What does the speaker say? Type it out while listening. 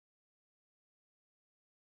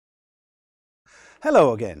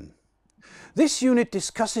Hello again. This unit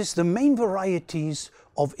discusses the main varieties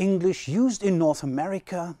of English used in North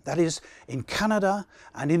America, that is, in Canada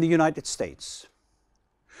and in the United States.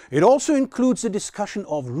 It also includes a discussion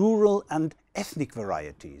of rural and ethnic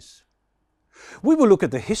varieties. We will look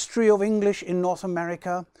at the history of English in North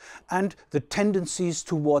America and the tendencies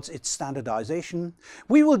towards its standardization.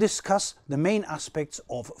 We will discuss the main aspects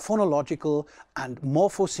of phonological and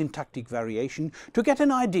morphosyntactic variation to get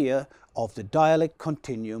an idea of the dialect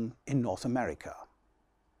continuum in North America.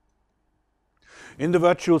 In the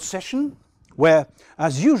virtual session, where,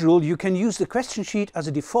 as usual, you can use the question sheet as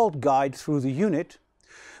a default guide through the unit,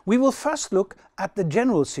 we will first look at the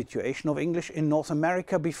general situation of English in North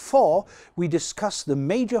America before we discuss the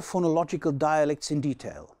major phonological dialects in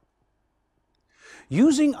detail.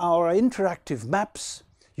 Using our interactive maps,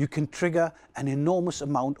 you can trigger an enormous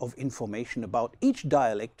amount of information about each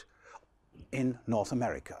dialect in North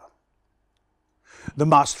America. The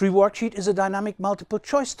Mastery Worksheet is a dynamic multiple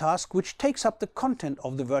choice task which takes up the content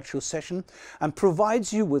of the virtual session and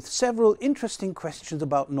provides you with several interesting questions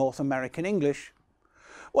about North American English,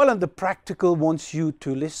 and the practical wants you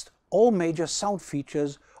to list all major sound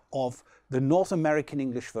features of the North American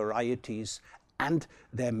English varieties and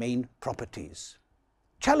their main properties.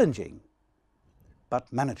 Challenging,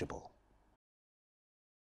 but manageable.